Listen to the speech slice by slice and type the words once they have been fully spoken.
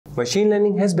Machine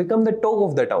learning has become the talk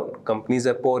of the town. Companies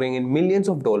are pouring in millions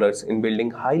of dollars in building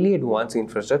highly advanced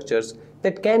infrastructures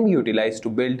that can be utilized to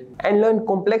build and learn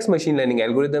complex machine learning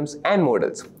algorithms and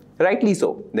models. Rightly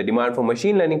so, the demand for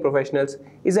machine learning professionals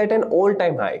is at an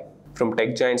all-time high. From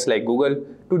tech giants like Google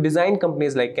to design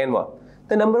companies like Canva,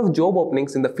 the number of job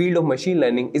openings in the field of machine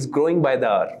learning is growing by the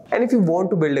hour. And if you want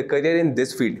to build a career in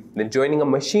this field, then joining a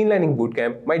machine learning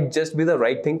bootcamp might just be the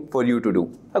right thing for you to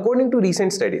do. According to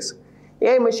recent studies,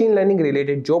 AI machine learning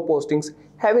related job postings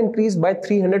have increased by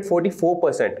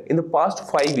 344% in the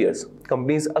past 5 years.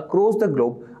 Companies across the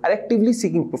globe are actively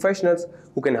seeking professionals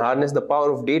who can harness the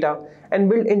power of data and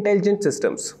build intelligent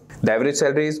systems. The average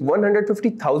salary is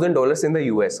 $150,000 in the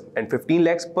US and 15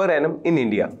 lakhs per annum in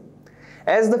India.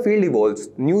 As the field evolves,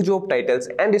 new job titles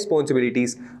and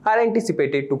responsibilities are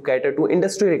anticipated to cater to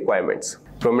industry requirements.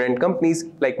 Prominent companies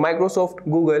like Microsoft,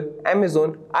 Google,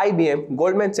 Amazon, IBM,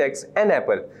 Goldman Sachs, and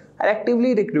Apple are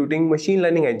actively recruiting machine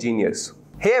learning engineers.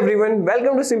 Hey everyone,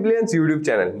 welcome to Simplilearn's YouTube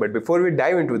channel. But before we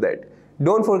dive into that,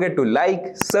 don't forget to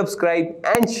like, subscribe,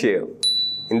 and share.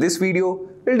 In this video,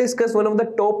 we'll discuss one of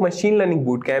the top machine learning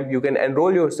bootcamp you can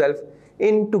enroll yourself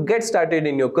in to get started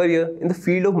in your career in the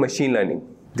field of machine learning.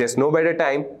 There's no better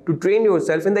time to train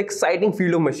yourself in the exciting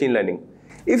field of machine learning.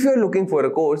 If you're looking for a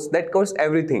course that covers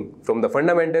everything from the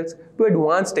fundamentals to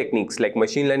advanced techniques like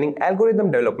machine learning,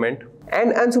 algorithm development,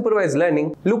 and unsupervised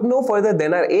learning, look no further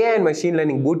than our AI and Machine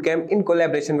Learning Bootcamp in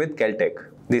collaboration with Caltech.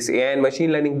 This AI and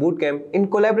Machine Learning Bootcamp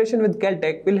in collaboration with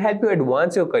Caltech will help you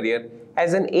advance your career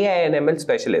as an AI and ML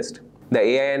specialist. The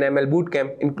AI and ML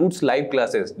Bootcamp includes live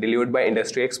classes delivered by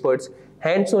industry experts,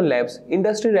 hands-on labs,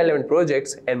 industry-relevant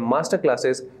projects, and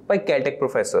masterclasses by Caltech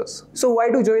professors. So why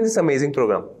to join this amazing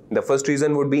program? The first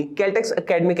reason would be Caltech's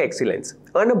academic excellence.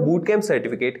 Earn a bootcamp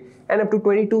certificate and up to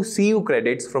 22 CU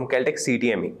credits from Caltech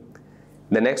CTME.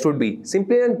 The next would be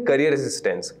Simplilearn career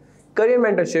assistance, career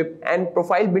mentorship, and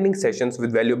profile building sessions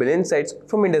with valuable insights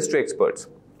from industry experts.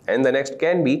 And the next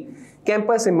can be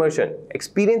campus immersion,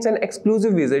 experience an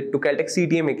exclusive visit to Caltech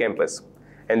CTME campus.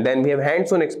 And then we have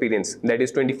hands-on experience, that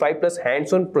is 25 plus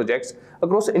hands-on projects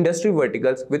across industry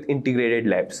verticals with integrated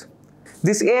labs.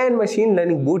 This AI and Machine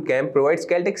Learning Bootcamp provides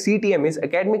Caltech CTME's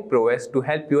academic prowess to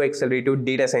help you accelerate your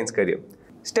data science career.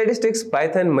 Statistics,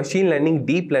 Python, machine learning,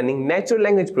 deep learning, natural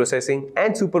language processing,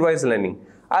 and supervised learning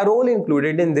are all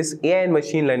included in this AI and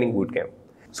Machine Learning Bootcamp.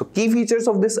 So key features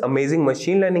of this amazing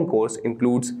machine learning course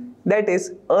includes, that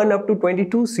is, earn up to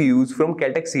 22 CUs from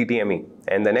Caltech CTME.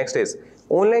 And the next is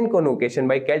online convocation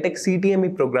by Caltech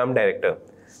CTME Program Director.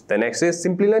 The next is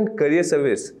Simplilearn Career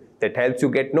Service that helps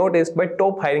you get noticed by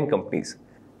top hiring companies.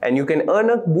 And you can earn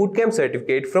a bootcamp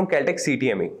certificate from Caltech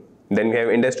CTME. Then we have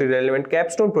industry relevant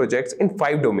capstone projects in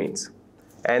 5 domains.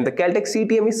 And the Caltech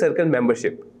CTME Circle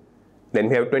membership. Then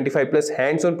we have 25 plus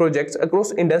hands-on projects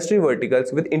across industry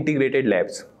verticals with integrated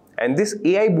labs. And this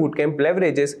AI bootcamp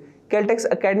leverages Caltech's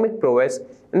academic prowess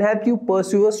and help you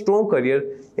pursue a strong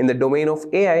career in the domain of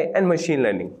AI and machine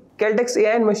learning. Caltech's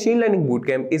AI and Machine Learning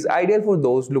Bootcamp is ideal for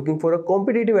those looking for a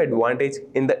competitive advantage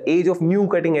in the age of new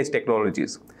cutting-edge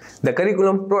technologies. The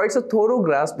curriculum provides a thorough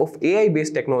grasp of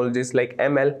AI-based technologies like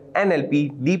ML,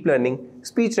 NLP, deep learning,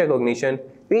 speech recognition,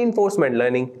 reinforcement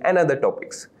learning, and other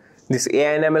topics. This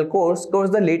AI and ML course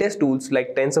covers the latest tools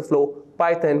like TensorFlow,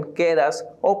 Python, Keras,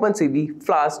 OpenCV,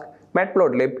 Flask,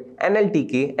 Matplotlib,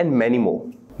 NLTK, and many more.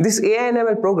 This AI and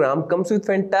ML program comes with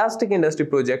fantastic industry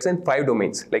projects in 5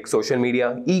 domains like social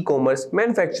media, e-commerce,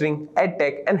 manufacturing,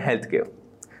 edtech, and healthcare.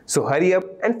 So hurry up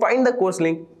and find the course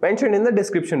link mentioned in the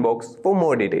description box for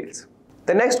more details.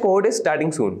 The next cohort is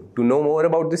starting soon. To know more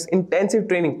about this intensive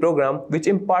training program which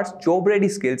imparts job-ready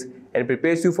skills and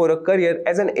prepares you for a career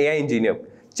as an AI engineer,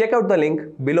 check out the link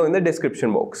below in the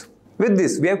description box. With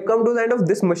this, we have come to the end of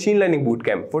this Machine Learning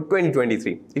Bootcamp for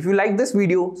 2023. If you like this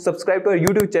video, subscribe to our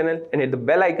YouTube channel and hit the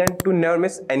bell icon to never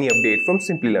miss any update from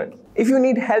Simplilearn. If you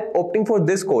need help opting for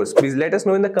this course, please let us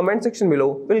know in the comment section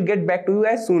below. We'll get back to you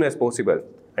as soon as possible.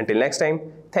 Until next time,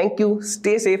 thank you,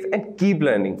 stay safe, and keep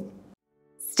learning.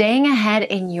 Staying ahead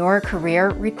in your career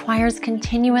requires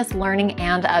continuous learning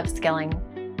and upskilling.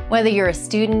 Whether you're a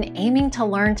student aiming to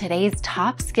learn today's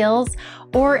top skills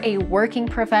or a working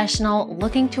professional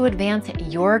looking to advance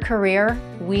your career,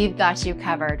 we've got you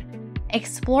covered.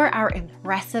 Explore our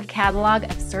impressive catalog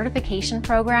of certification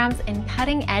programs in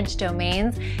cutting-edge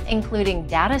domains, including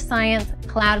data science,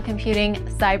 cloud computing,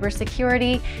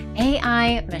 cybersecurity,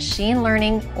 AI, machine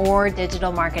learning, or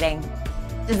digital marketing.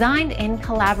 Designed in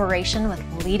collaboration with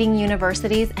leading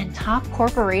universities and top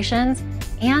corporations,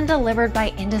 and delivered by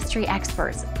industry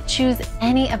experts, choose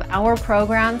any of our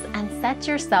programs and set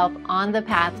yourself on the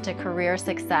path to career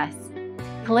success.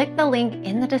 Click the link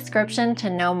in the description to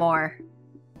know more.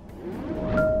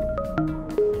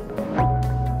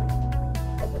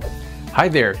 Hi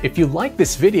there, if you like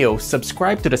this video,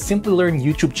 subscribe to the Simplilearn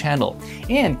YouTube channel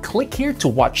and click here to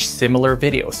watch similar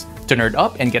videos. To nerd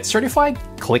up and get certified,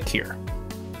 click here.